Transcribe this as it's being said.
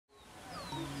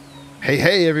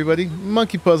Hey everybody,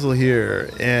 Monkey Puzzle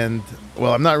here, and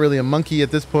well, I'm not really a monkey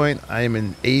at this point. I am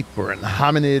an ape or an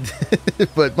hominid,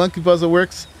 but Monkey Puzzle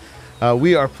works.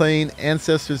 We are playing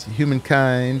Ancestors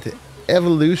Humankind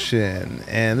Evolution,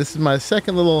 and this is my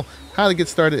second little how to get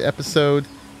started episode.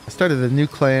 I started a new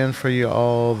clan for you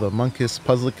all, the Monkus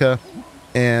Puzzlica,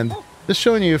 and just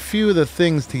showing you a few of the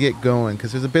things to get going,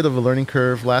 because there's a bit of a learning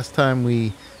curve. Last time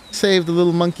we saved a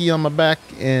little monkey on my back,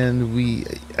 and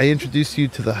I introduced you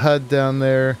to the HUD down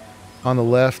there on the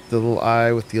left, the little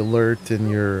eye with the alert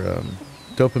and your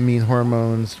dopamine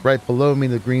hormones. Right below me,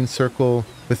 the green circle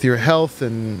with your health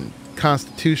and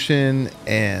constitution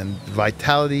and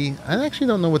vitality. I actually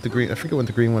don't know what I forget what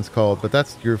the green one's called, but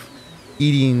that's your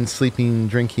eating, sleeping,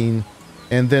 drinking.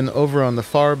 And then over on the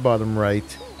far bottom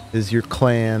right is your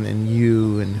clan and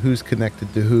you and who's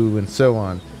connected to who and so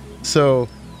on. So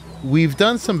we've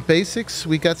done some basics.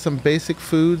 We got some basic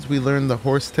foods. We learned the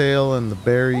horsetail and the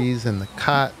berries and the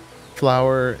cot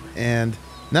flour, and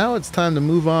now it's time to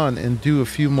move on and do a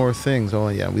few more things. Oh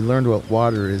yeah, we learned what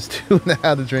water is too and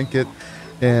how to drink it,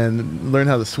 and learn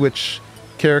how to switch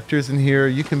characters in here.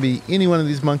 You can be any one of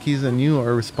these monkeys and you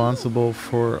are responsible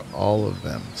for all of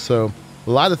them. So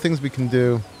a lot of things we can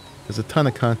do. There's a ton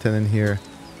of content in here.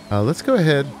 Let's go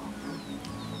ahead,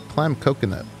 climb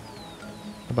coconut.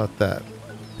 How about that?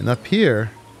 And up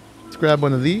here, let's grab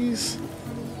one of these.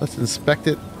 Let's inspect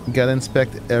it. You gotta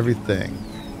inspect everything.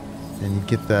 And you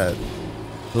get that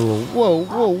little,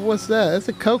 whoa, what's that? That's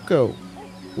a cocoa.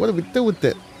 What do we do with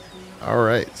it? All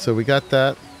right, so we got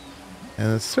that. And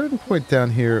at a certain point down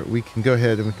here, we can go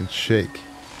ahead and we can shake.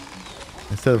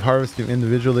 Instead of harvesting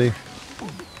individually,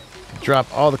 drop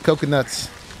all the coconuts.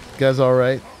 You guys all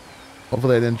right?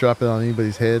 Hopefully I didn't drop it on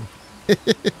anybody's head.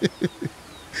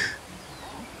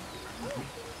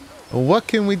 What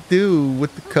can we do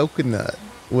with the coconut?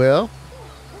 Well,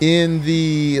 in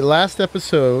the last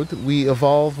episode, we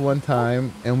evolved one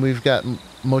time, and we've got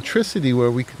motricity where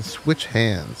we can switch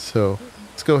hands. So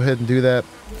let's go ahead and do that.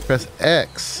 Press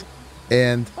X.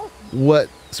 And what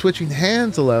switching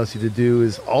hands allows you to do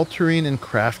is altering and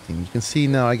crafting. You can see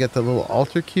now I got the little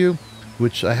alter cube,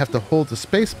 which I have to hold the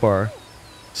space bar.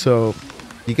 So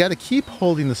you got to keep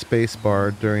holding the space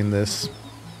bar during this.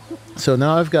 So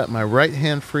now I've got my right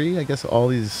hand free. I guess all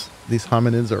these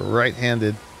hominids are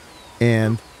right-handed.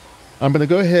 And I'm going to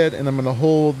go ahead and I'm going to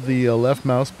hold the left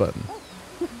mouse button.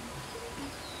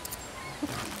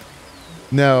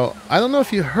 Now, I don't know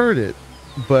if you heard it,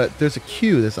 but there's a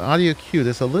cue. There's an audio cue.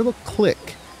 There's a little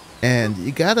click. And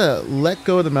you got to let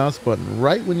go of the mouse button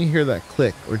right when you hear that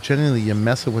click, or generally you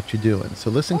mess with what you're doing. So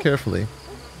listen carefully.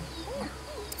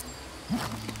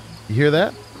 You hear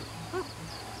that?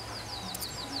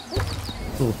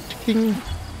 Little ticking.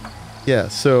 Yeah,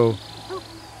 so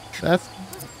that's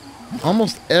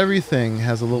almost everything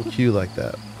has a little cue like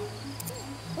that.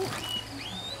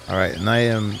 All right, and I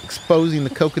am exposing the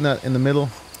coconut in the middle.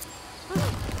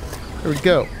 There we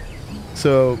go.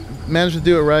 So managed to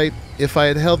do it right. If I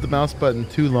had held the mouse button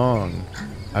too long,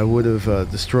 I would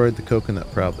have destroyed the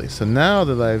coconut probably. So now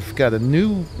that I've got a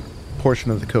new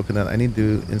portion of the coconut, I need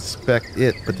to inspect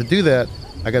it. But to do that,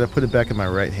 I got to put it back in my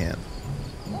right hand.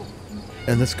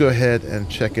 And let's go ahead and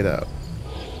check it out.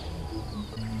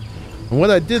 And what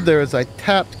I did there is I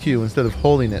tapped Q instead of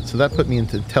holding it, so that put me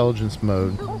into intelligence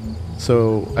mode.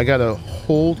 So I gotta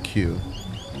hold Q.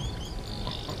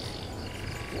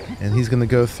 And he's gonna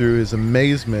go through his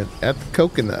amazement at the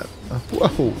coconut.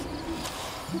 Whoa!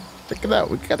 Check it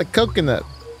out, we got a coconut.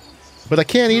 But I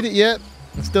can't eat it yet,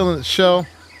 it's still in its shell.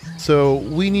 So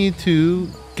we need to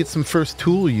get some first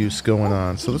tool use going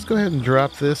on. So let's go ahead and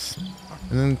drop this.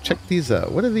 And then check these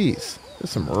out. What are these? There's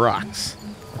some rocks.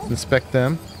 Let's inspect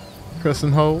them. Press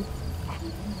and hold.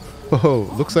 Whoa,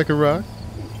 looks like a rock.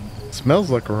 Smells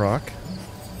like a rock.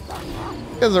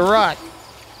 There's a rock.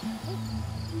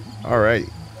 Alright.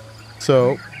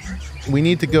 So, we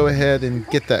need to go ahead and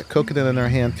get that coconut in our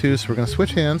hand too. So we're going to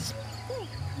switch hands.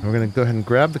 And we're going to go ahead and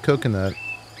grab the coconut.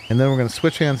 And then we're going to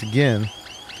switch hands again.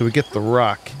 So we get the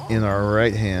rock in our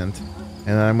right hand.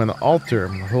 And I'm going to alter.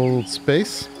 I'm going to hold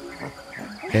space.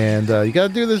 And you got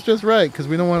to do this just right, because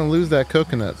we don't want to lose that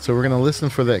coconut. So we're going to listen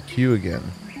for that cue again.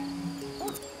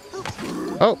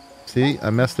 Oh, see,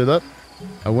 I messed it up.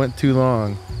 I went too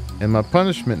long. And my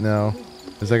punishment now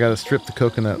is I got to strip the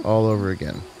coconut all over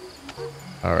again.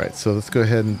 All right, so let's go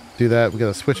ahead and do that. We got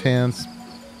to switch hands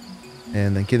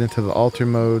and then get into the alter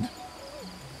mode.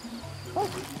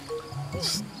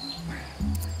 Let's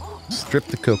strip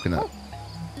the coconut.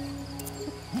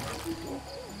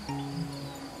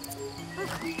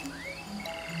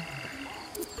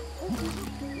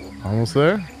 Almost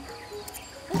there.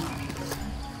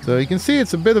 So you can see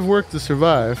it's a bit of work to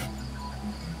survive.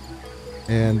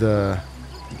 And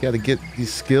you got to get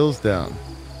these skills down.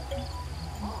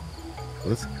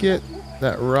 Let's get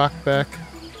that rock back.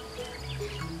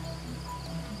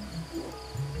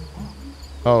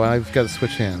 Oh, I've got to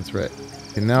switch hands, right?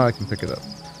 Okay, now I can pick it up.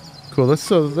 Cool.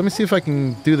 Let me see if I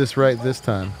can do this right this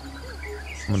time.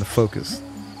 I'm gonna focus.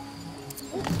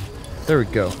 There we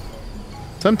go.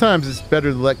 Sometimes it's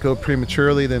better to let go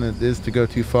prematurely than it is to go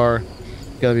too far.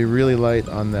 You gotta be really light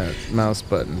on that mouse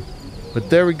button. But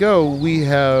there we go. We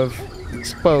have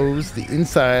exposed the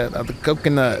inside of the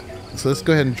coconut. So let's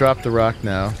go ahead and drop the rock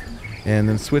now, and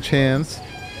then switch hands,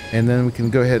 and then we can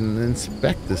go ahead and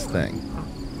inspect this thing.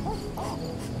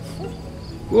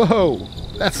 Whoa,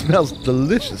 that smells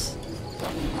delicious.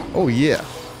 Oh yeah.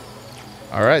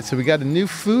 All right, so we got a new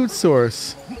food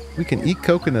source. We can eat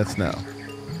coconuts now.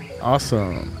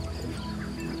 Awesome.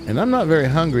 And I'm not very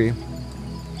hungry.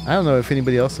 I don't know if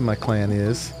anybody else in my clan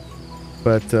is,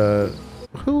 but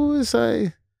who is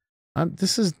I?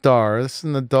 This is Dar. This is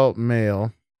an adult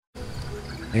male.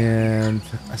 And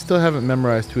I still haven't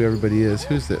memorized who everybody is.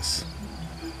 Who's this?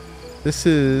 This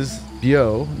is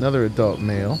Bio, another adult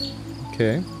male.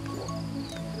 Okay.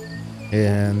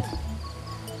 And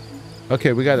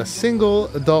okay, we got a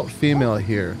single adult female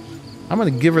here. I'm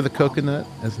gonna give her the coconut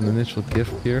as an initial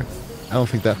gift here. I don't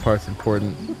think that part's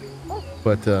important,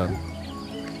 but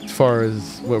as far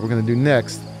as what we're gonna do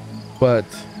next, but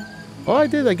oh, I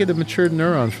get a matured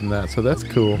neuron from that, so that's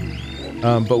cool.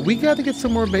 But we got to get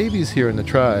some more babies here in the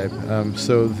tribe,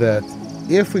 so that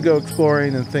if we go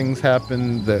exploring and things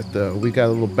happen, that we got a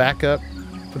little backup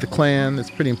for the clan.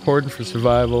 It's pretty important for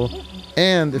survival.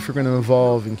 And if we're going to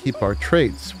evolve and keep our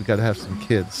traits, we got to have some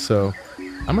kids. So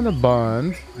I'm going to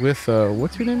bond with,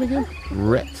 what's your name again?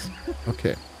 Rhett.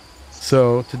 Okay.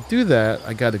 So to do that,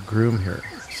 I got to groom here.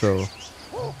 So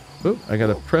I got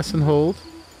to press and hold.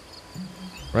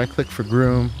 Right click for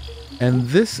groom. And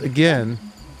this, again,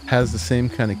 has the same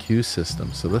kind of queue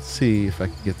system. So let's see if I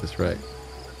can get this right.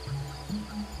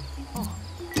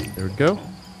 There we go.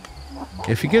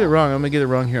 If you get it wrong, I'm going to get it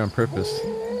wrong here on purpose.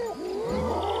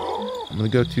 I'm going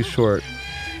to go too short.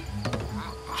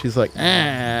 She's like,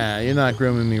 you're not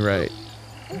grooming me right.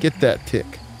 Get that tick.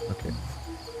 Okay.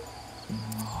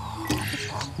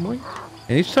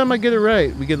 And each time I get it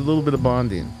right, we get a little bit of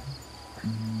bonding.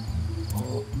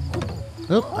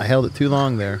 Oh, I held it too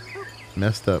long there.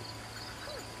 Messed up.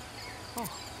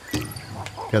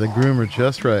 Got to groom her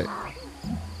just right.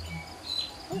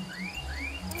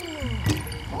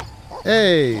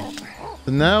 Hey!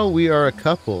 So now we are a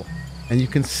couple. And you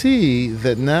can see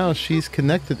that now she's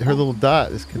connected, her little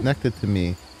dot is connected to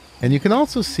me. And you can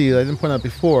also see, I didn't point out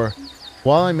before,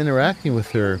 while I'm interacting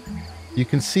with her, you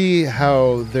can see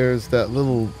how there's that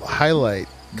little highlight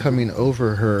coming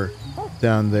over her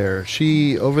down there.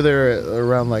 She, over there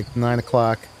around like 9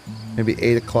 o'clock, maybe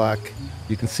 8 o'clock,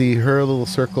 you can see her little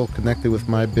circle connected with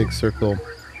my big circle,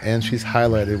 and she's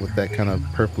highlighted with that kind of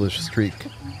purplish streak.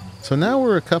 So now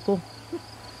we're a couple.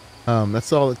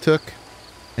 That's all it took.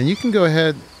 And you can go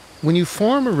ahead, when you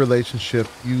form a relationship,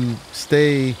 you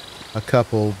stay a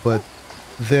couple, but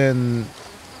then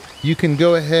you can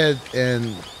go ahead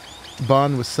and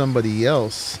bond with somebody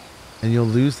else, and you'll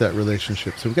lose that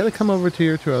relationship. So we've got to come over to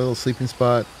here to our little sleeping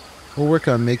spot. We'll work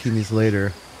on making these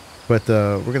later, but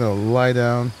we're going to lie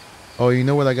down. Oh, you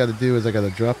know what I got to do is I got to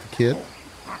drop the kid.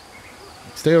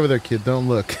 Stay over there, kid. Don't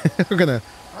look. We're going to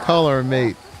call our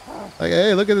mate. Like,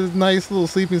 hey, look at this nice little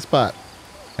sleeping spot.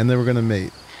 And then we're going to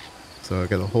mate. So I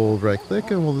got to hold right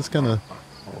click, and we'll just kind of,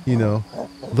 you know,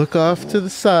 look off to the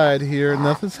side here.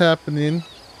 Nothing's happening.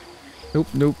 Nope,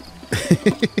 nope.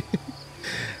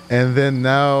 And then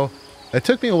now, it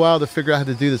took me a while to figure out how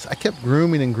to do this. I kept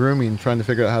grooming and grooming, trying to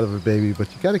figure out how to have a baby,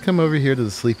 but you got to come over here to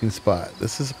the sleeping spot.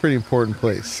 This is a pretty important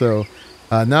place. So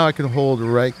now I can hold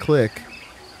right click,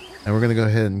 and we're going to go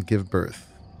ahead and give birth.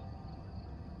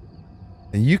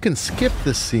 And you can skip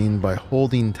this scene by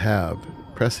holding tab,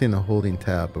 pressing and holding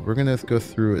tab, but we're going to go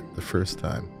through it the first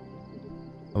time.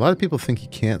 A lot of people think you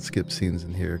can't skip scenes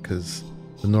in here because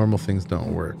the normal things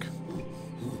don't work.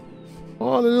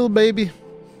 Oh, the little baby.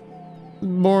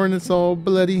 Born, it's all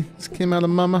bloody. Just came out of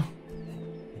mama.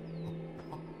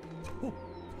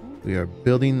 We are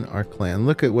building our clan.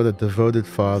 Look at what a devoted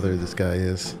father this guy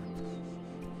is.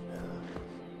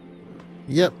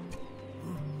 Yep.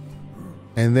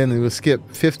 And then we'll skip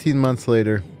 15 months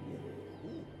later.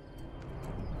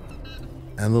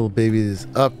 And little baby is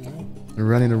up and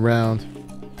running around.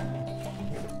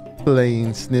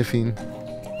 Playing, sniffing.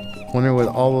 Wondering what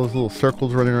all those little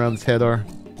circles running around his head are.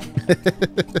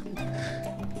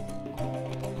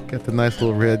 Got the nice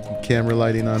little red camera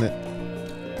lighting on it.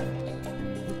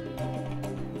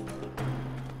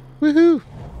 Woohoo!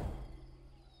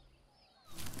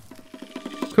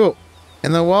 Cool.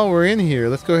 And then while we're in here,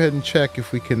 let's go ahead and check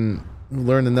if we can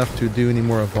learn enough to do any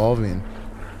more evolving.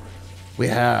 We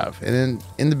have. And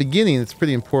in the beginning, it's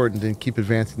pretty important to keep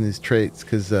advancing these traits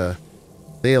because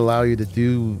they allow you to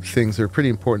do things that are pretty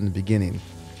important in the beginning.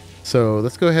 So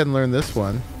let's go ahead and learn this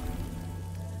one.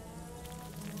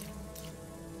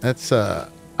 That's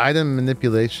item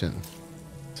manipulation.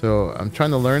 So I'm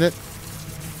trying to learn it.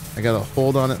 I got to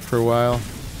hold on it for a while.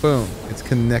 Boom. It's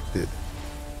connected.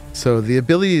 So the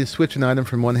ability to switch an item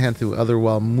from one hand to the other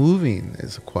while moving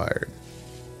is acquired.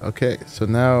 Okay, so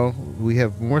now we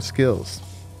have more skills.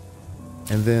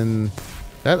 And then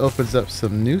that opens up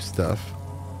some new stuff.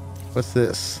 What's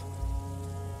this?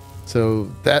 So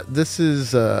this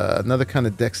is another kind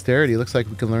of dexterity. It looks like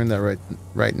we can learn that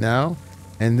right now.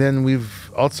 And then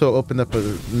we've also opened up a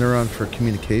neuron for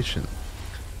communication.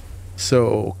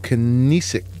 So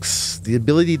kinesics, the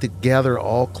ability to gather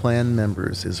all clan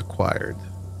members is acquired.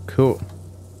 Cool.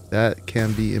 That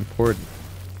can be important,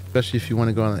 especially if you want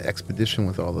to go on an expedition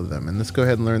with all of them. And let's go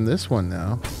ahead and learn this one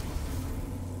now.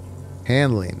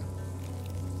 Handling.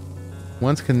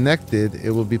 Once connected,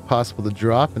 it will be possible to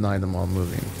drop an item while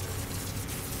moving.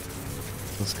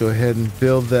 Let's go ahead and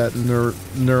build that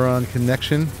neuron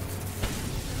connection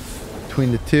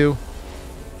between the two.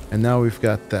 And now we've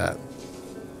got that.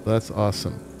 That's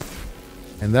awesome.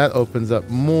 And that opens up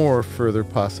more further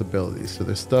possibilities. So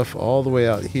there's stuff all the way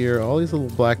out here. All these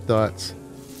little black dots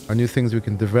are new things we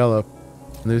can develop.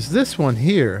 And there's this one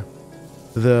here.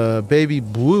 The baby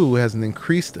blue has an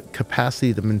increased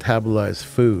capacity to metabolize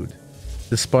food.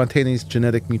 The spontaneous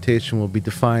genetic mutation will be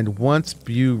defined once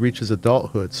Blue reaches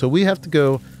adulthood. So we have to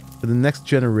go to the next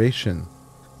generation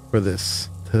for this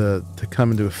to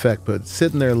come into effect. But it's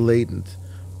sitting there latent,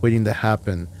 waiting to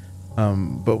happen.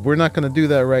 But we're not going to do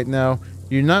that right now.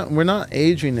 We're not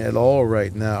aging at all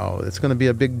right now. It's going to be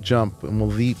a big jump, and we'll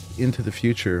leap into the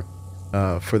future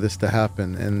for this to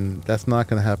happen. And that's not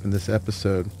going to happen this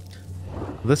episode.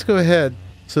 Let's go ahead.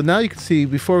 So now you can see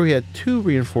before we had 2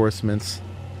 reinforcements.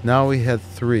 Now we had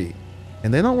 3.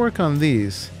 And they don't work on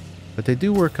these, but they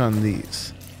do work on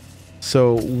these.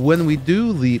 So when we do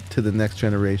leap to the next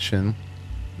generation,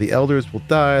 the elders will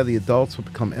die, the adults will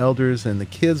become elders, and the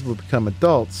kids will become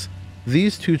adults.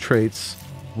 These 2 traits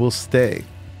will stay.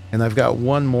 And I've got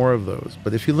 1 more of those.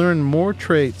 But if you learn more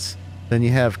traits than you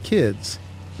have kids,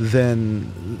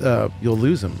 then you'll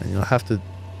lose them, and you'll have to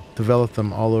develop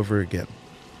them all over again.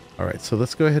 All right, so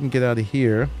let's go ahead and get out of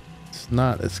here. It's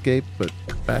not escape, but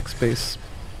backspace.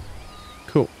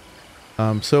 Cool.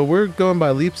 So we're going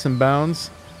by leaps and bounds.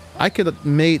 I could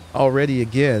mate already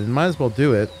again. Might as well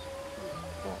do it.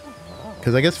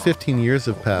 Because I guess 15 years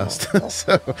have passed.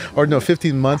 Or no,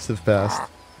 15 months have passed.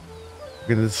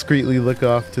 We're going to discreetly look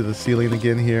off to the ceiling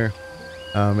again here.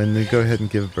 And then go ahead and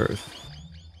give birth.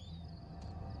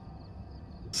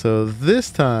 So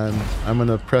this time, I'm going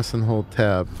to press and hold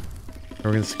tab.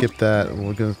 We're going to skip that, and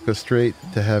we're going to go straight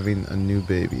to having a new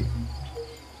baby.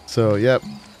 So, yep,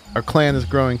 our clan is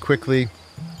growing quickly.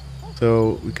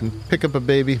 So we can pick up a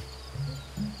baby.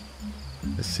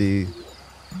 Let's see.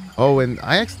 Oh, and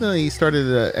I accidentally started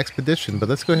an expedition, but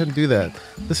let's go ahead and do that.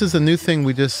 This is a new thing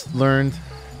we just learned.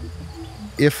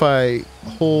 If I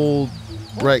hold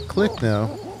right-click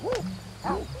now,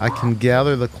 I can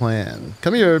gather the clan.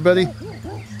 Come here, everybody.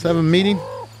 Let's have a meeting.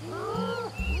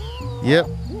 Yep.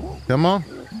 Come on.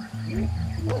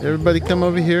 Everybody come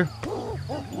over here.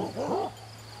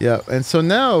 Yeah, and so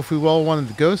now if we all wanted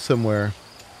to go somewhere,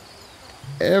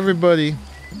 everybody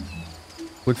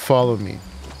would follow me.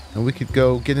 And we could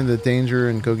go get into danger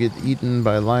and go get eaten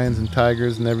by lions and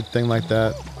tigers and everything like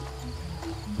that.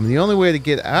 And the only way to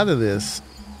get out of this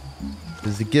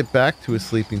is to get back to a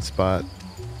sleeping spot.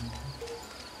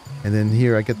 And then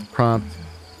here I get the prompt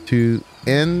to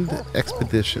end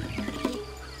expedition.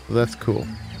 So that's cool.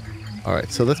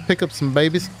 Alright, so let's pick up some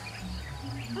babies.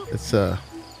 Let's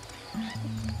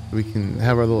we can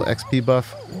have our little XP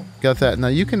buff. Got that. Now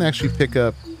you can actually pick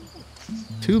up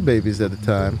 2 babies at a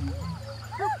time.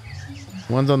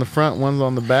 One's on the front, one's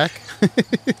on the back.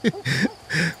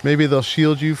 Maybe they'll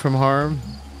shield you from harm.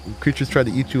 When creatures try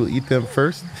to eat you, will eat them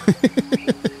first.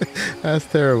 That's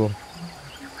terrible.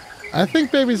 I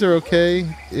think babies are okay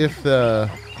if they're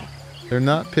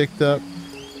not picked up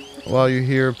while you're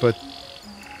here, but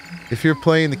if you're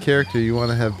playing the character, you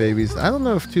want to have babies. I don't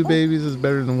know if 2 babies is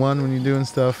better than 1 when you're doing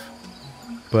stuff,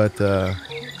 but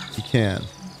you can.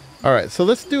 All right, so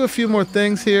let's do a few more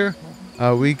things here.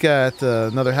 We got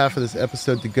another half of this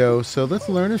episode to go, so let's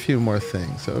learn a few more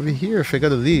things. So over here, if I go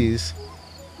to these,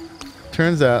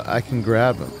 turns out I can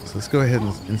grab them. So let's go ahead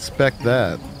and inspect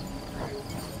that.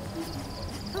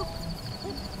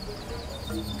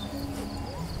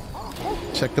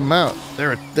 check them out.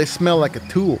 They smell like a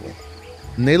tool.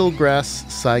 Natal grass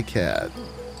cycad.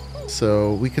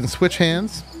 So we can switch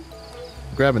hands.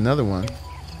 Grab another one.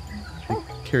 We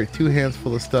carry 2 hands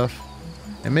full of stuff.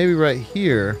 And maybe right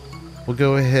here, we'll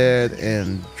go ahead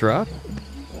and drop.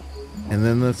 And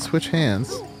then let's switch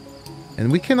hands.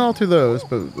 And we can alter those,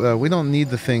 but we don't need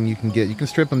the thing you can get. You can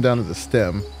strip them down to the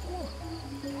stem.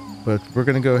 But we're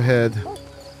going to go ahead,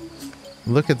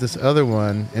 look at this other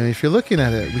one. And if you're looking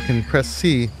at it, we can press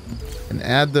C and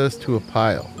add those to a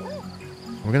pile.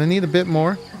 We're going to need a bit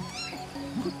more.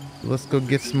 Let's go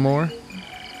get some more.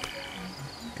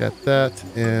 Got that.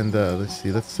 And let's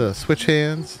see. Let's switch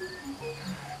hands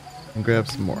and grab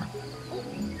some more.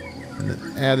 And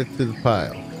then add it to the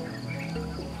pile.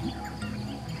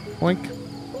 Boink.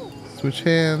 Switch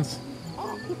hands.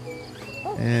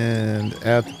 And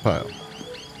add to pile.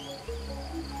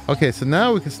 Okay, so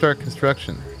now we can start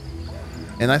construction.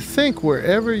 And I think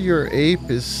wherever your ape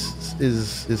is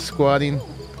squatting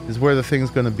is where the thing's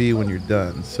going to be when you're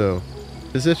done. So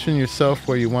position yourself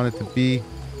where you want it to be.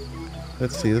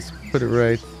 Let's see, let's put it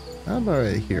right. How about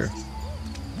right here?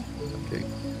 Okay.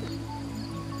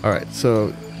 Alright,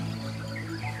 so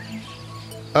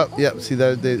yep, see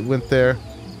that they went there.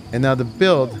 And now to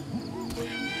build,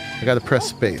 I gotta press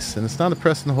space. And it's not a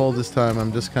press and hold this time,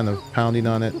 I'm just kind of pounding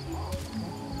on it.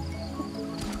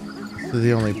 This is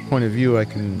the only point of view I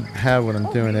can have when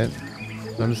I'm doing it.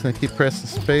 So I'm just gonna keep pressing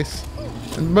space.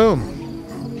 And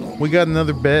boom! We got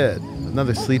another bed,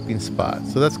 another sleeping spot.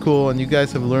 So that's cool, and you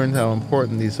guys have learned how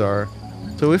important these are.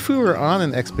 So if we were on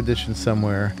an expedition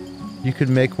somewhere, you could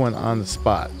make one on the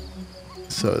spot.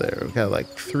 So there, we've got like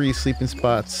 3 sleeping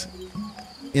spots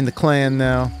in the clan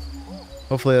now.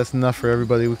 Hopefully that's enough for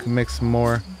everybody. We can make some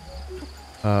more.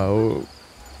 We're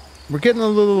getting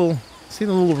seeing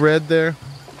a little red there.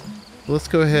 Let's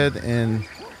go ahead and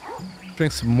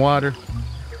drink some water.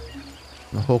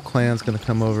 The whole clan's gonna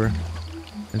come over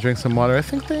and drink some water. I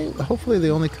think hopefully they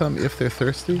only come if they're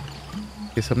thirsty.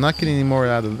 Okay, so I'm not getting any more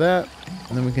out of that.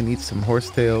 And then we can eat some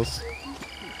horsetails.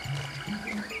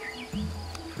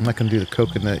 I'm not gonna do the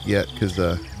coconut yet because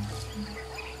oh,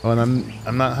 and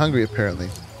I'm not hungry apparently.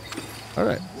 All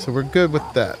right, so we're good with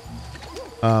that.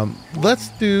 Let's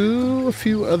do a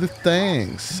few other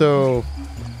things. So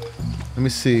let me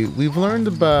see. We've learned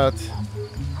about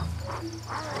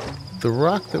the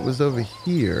rock that was over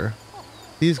here.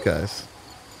 These guys,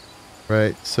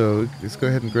 right? So let's go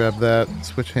ahead and grab that.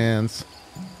 Switch hands.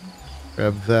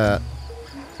 Grab that.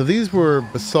 So these were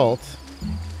basalt.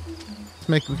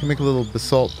 We can make a little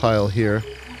basalt pile here.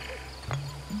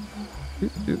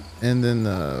 And then,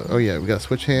 oh yeah, we got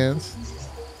switch hands.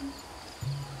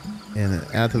 And then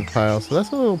add to the pile. So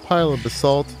that's a little pile of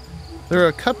basalt. There are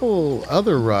a couple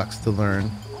other rocks to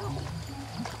learn.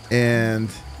 And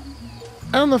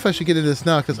I don't know if I should get into this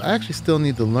now because I actually still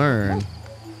need to learn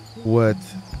what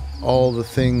all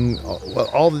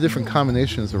the different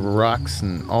combinations of rocks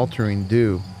and altering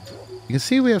do. You can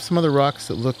see we have some other rocks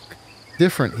that look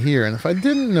different here. And if I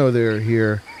didn't know they were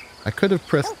here, I could have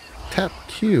pressed tap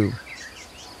Q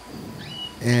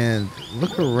and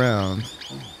look around.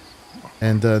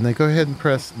 And then go ahead and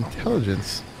press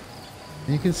intelligence.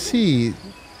 And you can see it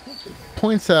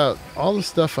points out all the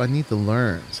stuff I need to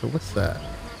learn. So what's that?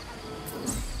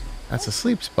 That's a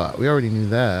sleep spot. We already knew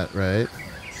that, right?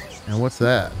 And what's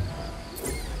that?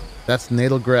 That's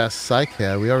natal grass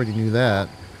cycad. We already knew that.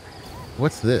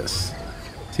 What's this?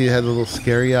 See, it had the little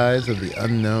scary eyes of the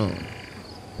unknown.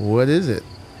 What is it?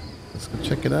 Let's go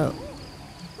check it out.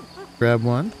 Grab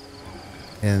one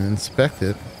and inspect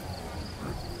it.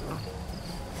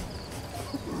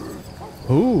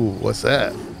 Ooh, what's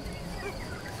that?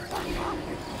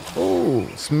 Oh,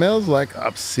 smells like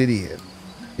obsidian.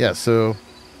 Yeah, so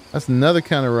that's another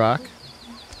kind of rock.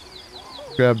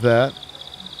 Grab that.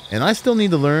 And I still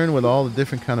need to learn what all the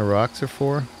different kind of rocks are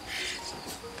for.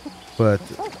 But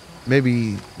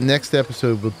maybe next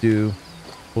episode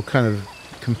we'll kind of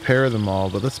compare them all.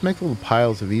 But let's make little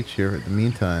piles of each here in the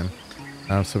meantime.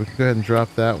 So we can go ahead and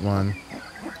drop that one.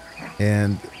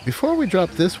 And before we drop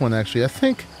this one, actually, I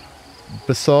think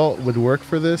basalt would work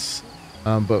for this,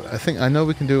 but I know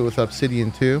we can do it with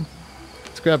obsidian too.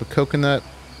 Let's grab a coconut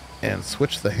and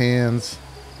switch the hands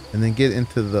and then get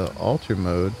into the altar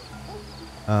mode.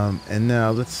 And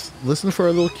now let's listen for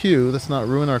a little cue. Let's not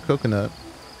ruin our coconut.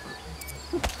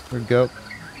 There we go.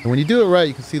 And when you do it right,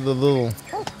 you can see the little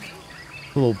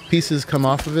pieces come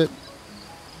off of it.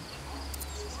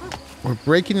 We're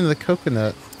breaking into the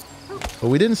coconut, but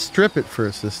we didn't strip it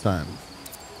first this time.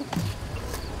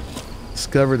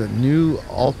 Discovered a new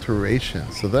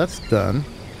alteration, so that's done.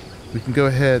 We can go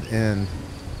ahead and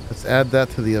let's add that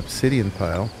to the obsidian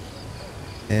pile.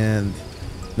 And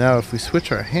now if we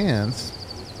switch our hands,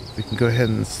 we can go ahead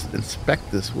and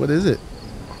inspect this. What is it?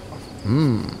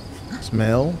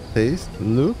 Smell, taste,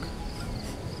 look.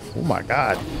 Oh my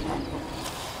god.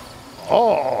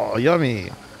 Oh, yummy.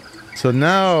 So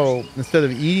now, instead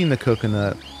of eating the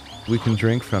coconut, we can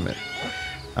drink from it.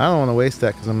 I don't want to waste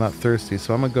that because I'm not thirsty,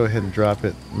 so I'm going to go ahead and drop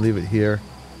it and leave it here.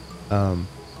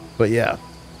 But yeah.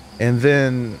 And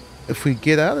then, if we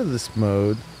get out of this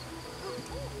mode,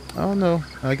 I don't know.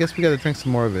 I guess we got to drink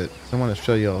some more of it. So I want to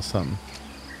show you all something.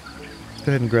 Let's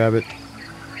go ahead and grab it.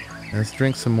 And let's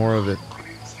drink some more of it.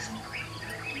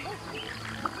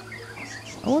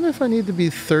 I wonder if I need to be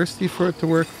thirsty for it to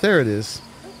work. There it is.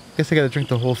 I guess I got to drink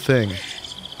the whole thing.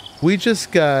 We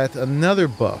just got another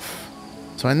buff.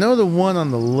 So I know the one on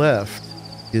the left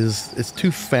it's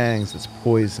two fangs. It's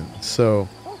poison. So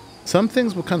some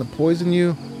things will kind of poison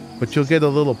you, but you'll get a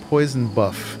little poison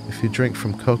buff if you drink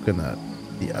from coconut.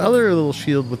 The other little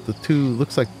shield with the two,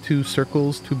 looks like two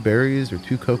circles, two berries or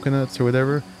two coconuts or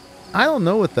whatever. I don't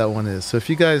know what that one is. So if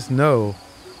you guys know,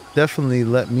 definitely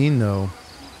let me know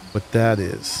what that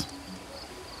is.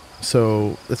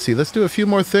 So let's see. Let's do a few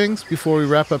more things before we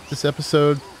wrap up this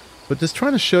episode. But just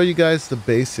trying to show you guys the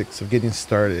basics of getting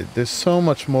started. There's so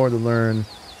much more to learn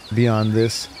beyond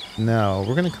this. Now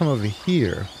we're going to come over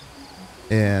here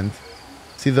and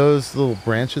see those little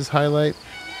branches highlight.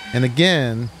 And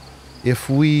again, if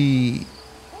we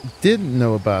didn't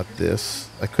know about this,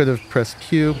 I could have pressed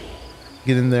Q,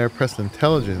 get in there, pressed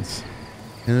intelligence,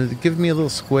 and it would give me a little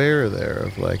square there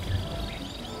of like,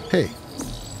 hey,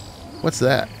 what's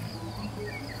that?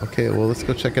 Okay, well, let's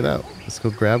go check it out. Let's go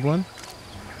grab one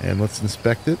and let's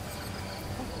inspect it.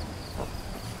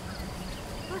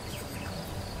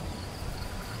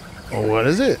 Oh, what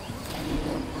is it?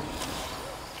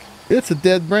 It's a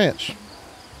dead branch.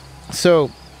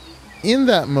 So in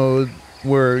that mode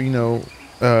where, you know,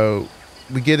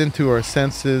 we get into our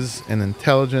senses and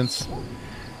intelligence,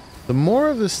 the more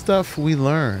of the stuff we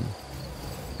learn,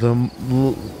 the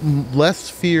less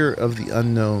fear of the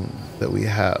unknown that we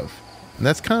have. And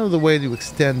that's kind of the way to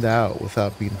extend out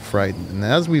without being frightened. And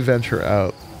as we venture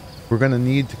out, we're going to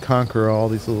need to conquer all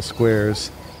these little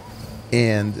squares,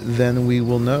 and then we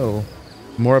will know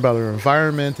more about our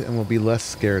environment and we'll be less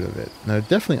scared of it. Now, there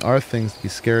definitely are things to be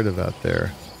scared of out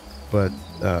there, but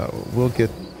we'll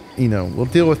get, you know, we'll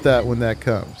deal with that when that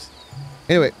comes.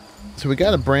 Anyway, so we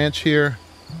got a branch here.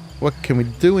 What can we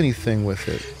do anything with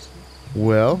it?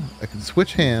 Well, I can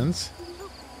switch hands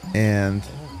and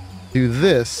do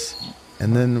this,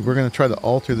 and then we're going to try to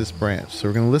alter this branch. So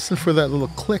we're going to listen for that little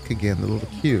click again, the little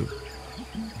cue.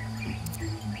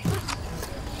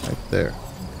 Right there.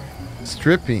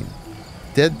 Stripping.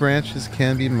 Dead branches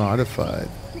can be modified.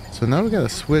 So now we got to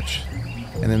switch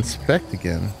and inspect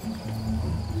again.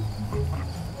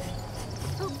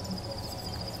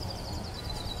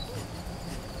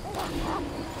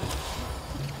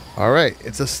 All right,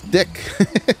 it's a stick.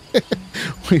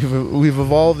 We've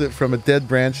evolved it from a dead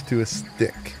branch to a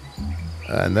stick.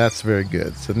 And that's very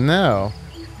good. So now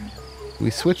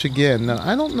we switch again. Now,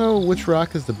 I don't know which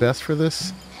rock is the best for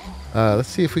this. Let's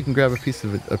see if we can grab a piece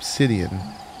of obsidian.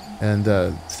 And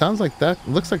sounds like that,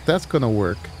 looks like that's going to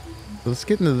work. So let's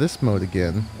get into this mode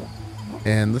again.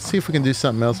 And let's see if we can do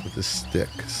something else with this stick.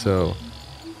 So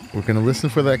we're going to listen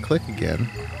for that click again.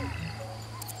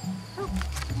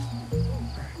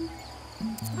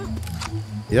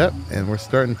 Yep, and we're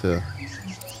starting to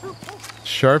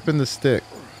sharpen the stick.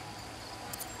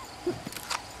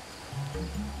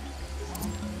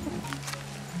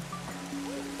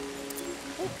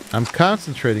 I'm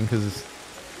concentrating because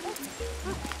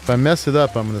if I mess it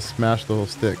up, I'm going to smash the whole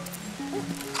stick.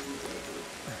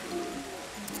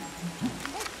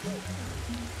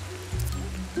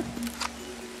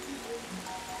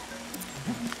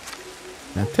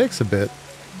 And it takes a bit.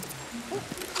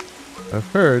 I've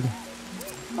heard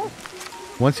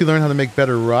once you learn how to make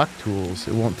better rock tools,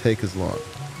 it won't take as long.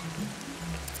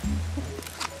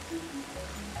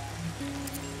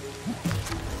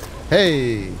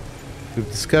 Hey! We've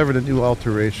discovered a new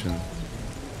alteration.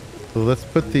 So let's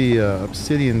put the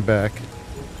obsidian back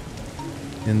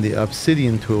in the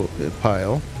obsidian tool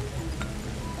pile.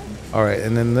 Alright,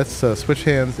 and then let's switch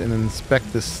hands and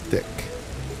inspect this stick.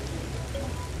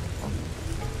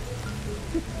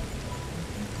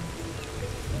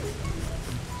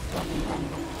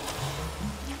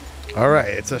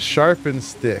 Alright, it's a sharpened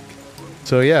stick.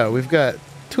 So yeah, we've got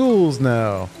tools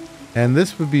now. And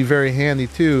this would be very handy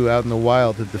too out in the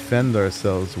wild to defend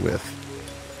ourselves with.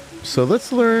 So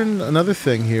let's learn another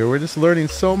thing here. We're just learning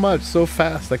so much, so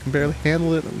fast, I can barely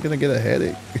handle it. I'm going to get a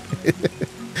headache.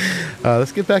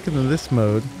 Let's get back into this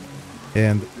mode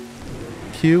and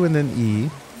Q and then E.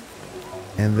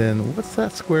 And then what's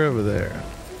that square over there?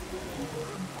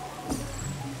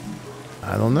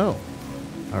 I don't know.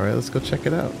 All right, let's go check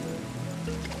it out.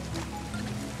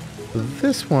 So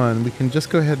this one, we can just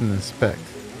go ahead and inspect.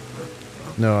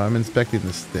 No, I'm inspecting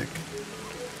the stick.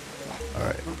 All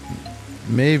right.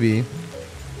 Maybe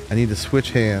I need to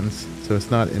switch hands so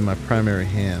it's not in my primary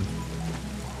hand.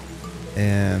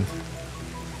 And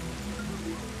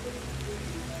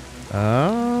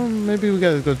maybe we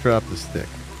gotta go drop the stick.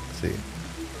 Let's see.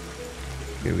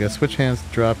 Okay, we gotta switch hands to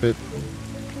drop it.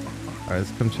 All right,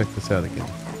 let's come check this out again.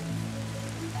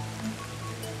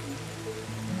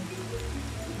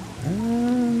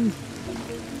 And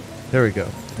there we go.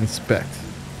 Inspect.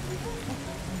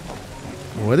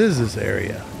 What is this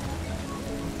area?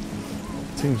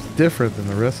 Seems different than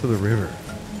the rest of the river.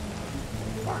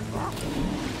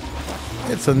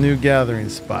 It's a new gathering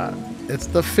spot. It's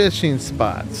the fishing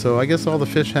spot. So I guess all the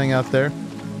fish hang out there.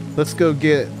 Let's go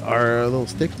get our little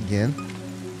stick again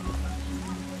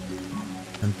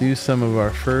and do some of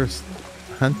our first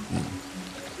hunting.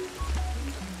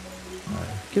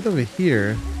 Get over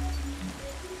here.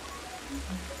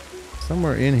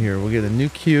 Somewhere in here we'll get a new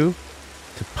cue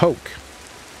to poke.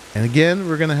 And again,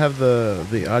 we're gonna have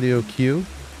the audio cue.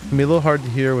 It's gonna be a little hard to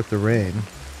hear with the rain.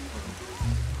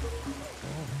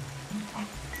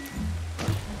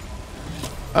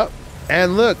 Oh,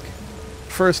 and look,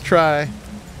 first try,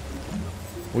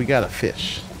 we got a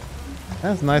fish.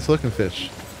 That's a nice looking fish.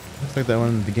 Looks like that one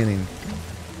in the beginning.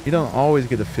 You don't always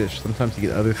get a fish. Sometimes you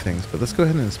get other things. But let's go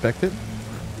ahead and inspect it.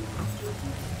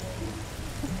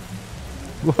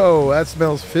 Whoa, that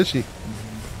smells fishy.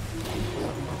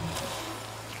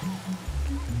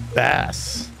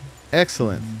 Bass.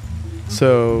 Excellent.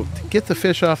 So to get the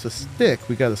fish off the stick,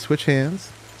 we got to switch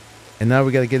hands. And now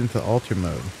we got to get into alter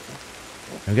mode.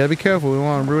 And we got to be careful. We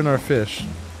want to ruin our fish.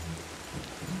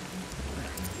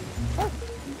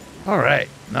 All right.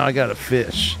 Now I got a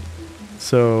fish.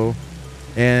 So,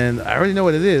 and I already know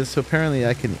what it is. So apparently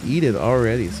I can eat it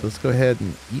already. So let's go ahead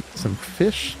and eat some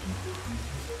fish.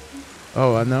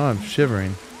 Oh, I know I'm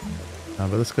shivering.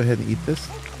 But let's go ahead and eat this.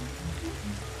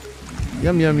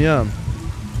 Yum, yum, yum.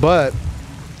 But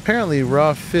apparently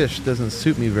raw fish doesn't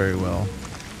suit me very well.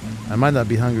 I might not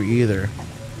be hungry either.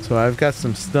 So I've got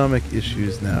some stomach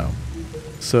issues now.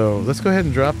 So let's go ahead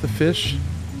and drop the fish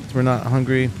so we're not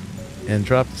hungry, and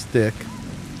drop the stick.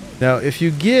 Now, if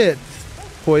you get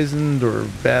poisoned or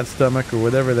bad stomach or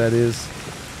whatever that is,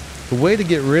 the way to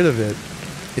get rid of it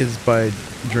is by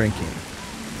drinking.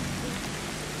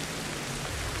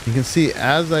 You can see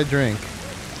as I drink,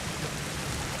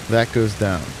 that goes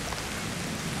down.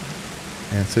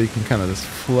 And so you can kind of just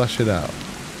flush it out.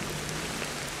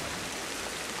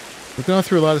 We're going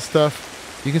through a lot of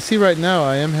stuff. You can see right now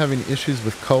I am having issues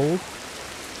with cold.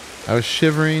 I was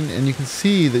shivering, and you can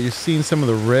see that you're seeing some of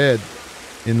the red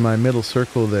in my middle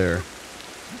circle there.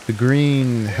 The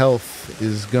green health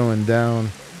is going down,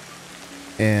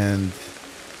 and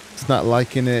it's not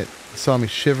liking it. It saw me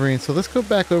shivering. So let's go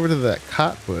back over to that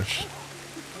cot bush.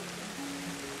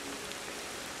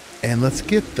 And let's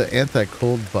get the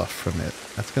anti-cold buff from it.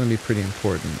 That's going to be pretty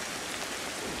important.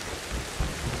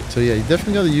 So yeah, you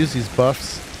definitely got to use these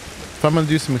buffs. If I'm going to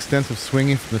do some extensive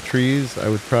swinging from the trees, I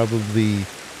would probably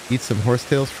eat some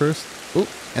horsetails first. Oh,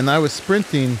 and I was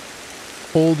sprinting,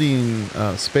 holding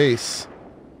space.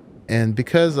 And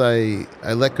because I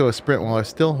let go of sprint while I was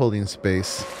still holding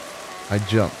space, I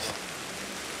jumped.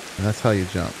 And that's how you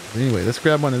jump. Anyway, let's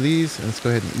grab one of these and let's go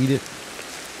ahead and eat it.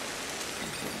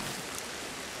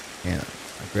 And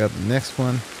I grab the next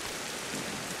one.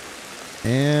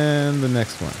 And the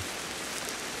next one.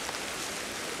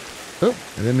 Oh,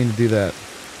 I didn't mean to do that.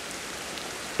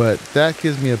 But that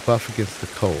gives me a buff against the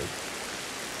cold.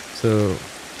 So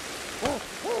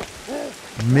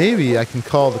maybe I can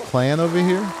call the clan over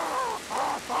here.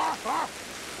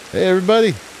 Hey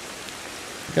everybody.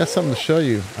 I got something to show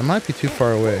you. I might be too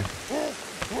far away.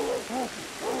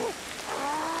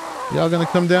 Y'all gonna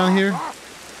come down here?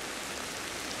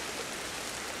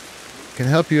 Can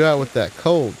help you out with that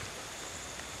cold.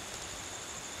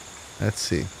 Let's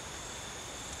see.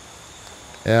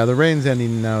 Yeah, the rain's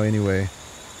ending now anyway.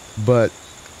 But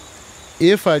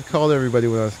if I'd called everybody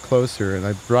when I was closer and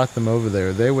I brought them over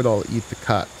there, they would all eat the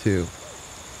cot too.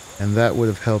 And that would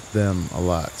have helped them a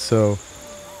lot. So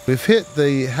we've hit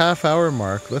the half-hour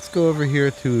mark. Let's go over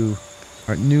here to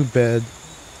our new bed.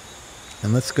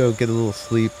 And let's go get a little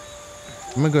sleep.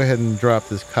 I'm going to go ahead and drop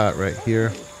this cot right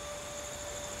here.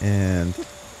 And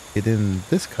get in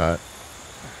this cot.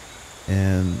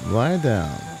 And lie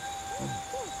down.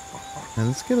 And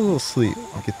let's get a little sleep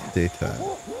and get to daytime.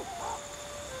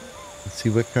 Let's see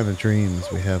what kind of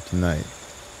dreams we have tonight.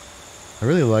 I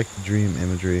really like the dream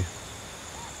imagery.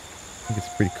 I think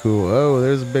it's pretty cool. Oh,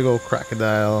 there's a big old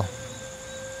crocodile.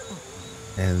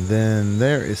 And then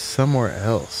there is somewhere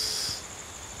else.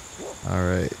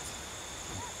 Alright.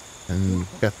 And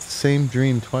got the same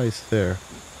dream twice there.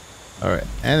 Alright,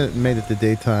 and it made it to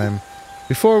daytime.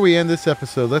 Before we end this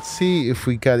episode, let's see if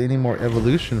we got any more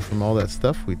evolution from all that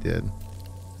stuff we did.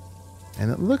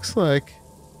 And it looks like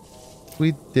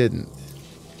we didn't.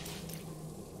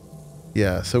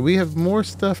 Yeah, so we have more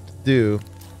stuff to do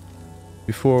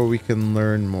before we can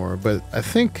learn more. But I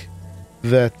think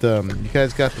that you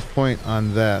guys got the point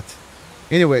on that.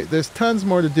 Anyway, there's tons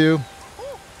more to do.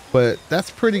 But that's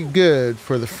pretty good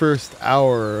for the first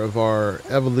hour of our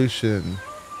evolution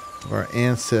of our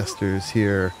ancestors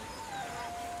here.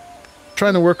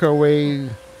 Trying to work our way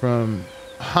from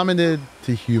hominid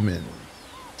to human.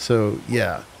 So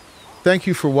yeah, thank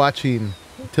you for watching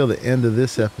until the end of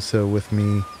this episode with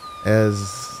me, as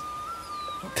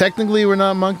technically we're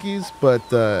not monkeys,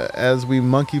 but as we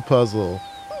monkey puzzle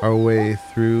our way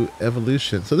through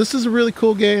evolution. So this is a really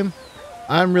cool game.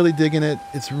 I'm really digging it.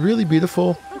 It's really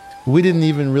beautiful. We didn't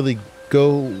even really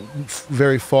go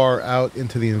very far out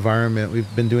into the environment.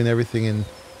 We've been doing everything in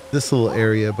this little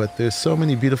area, but there's so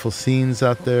many beautiful scenes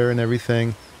out there and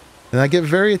everything. And I get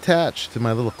very attached to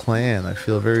my little clan. I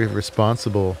feel very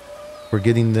responsible for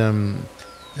getting them,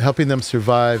 helping them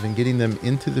survive and getting them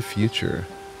into the future,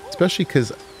 especially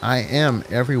because I am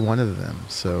every one of them.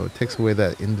 So it takes away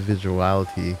that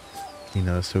individuality, you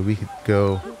know, so we could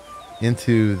go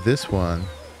into this one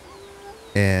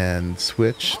and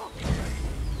switch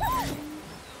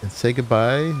and say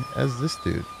goodbye as this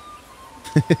dude.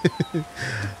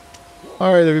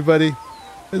 Alright everybody,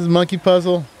 this is Monkey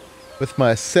Puzzle with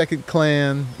my second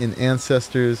clan in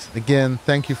Ancestors. Again,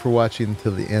 thank you for watching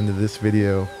until the end of this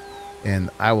video, and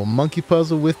I will monkey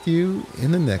puzzle with you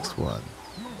in the next one.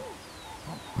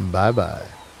 Bye bye.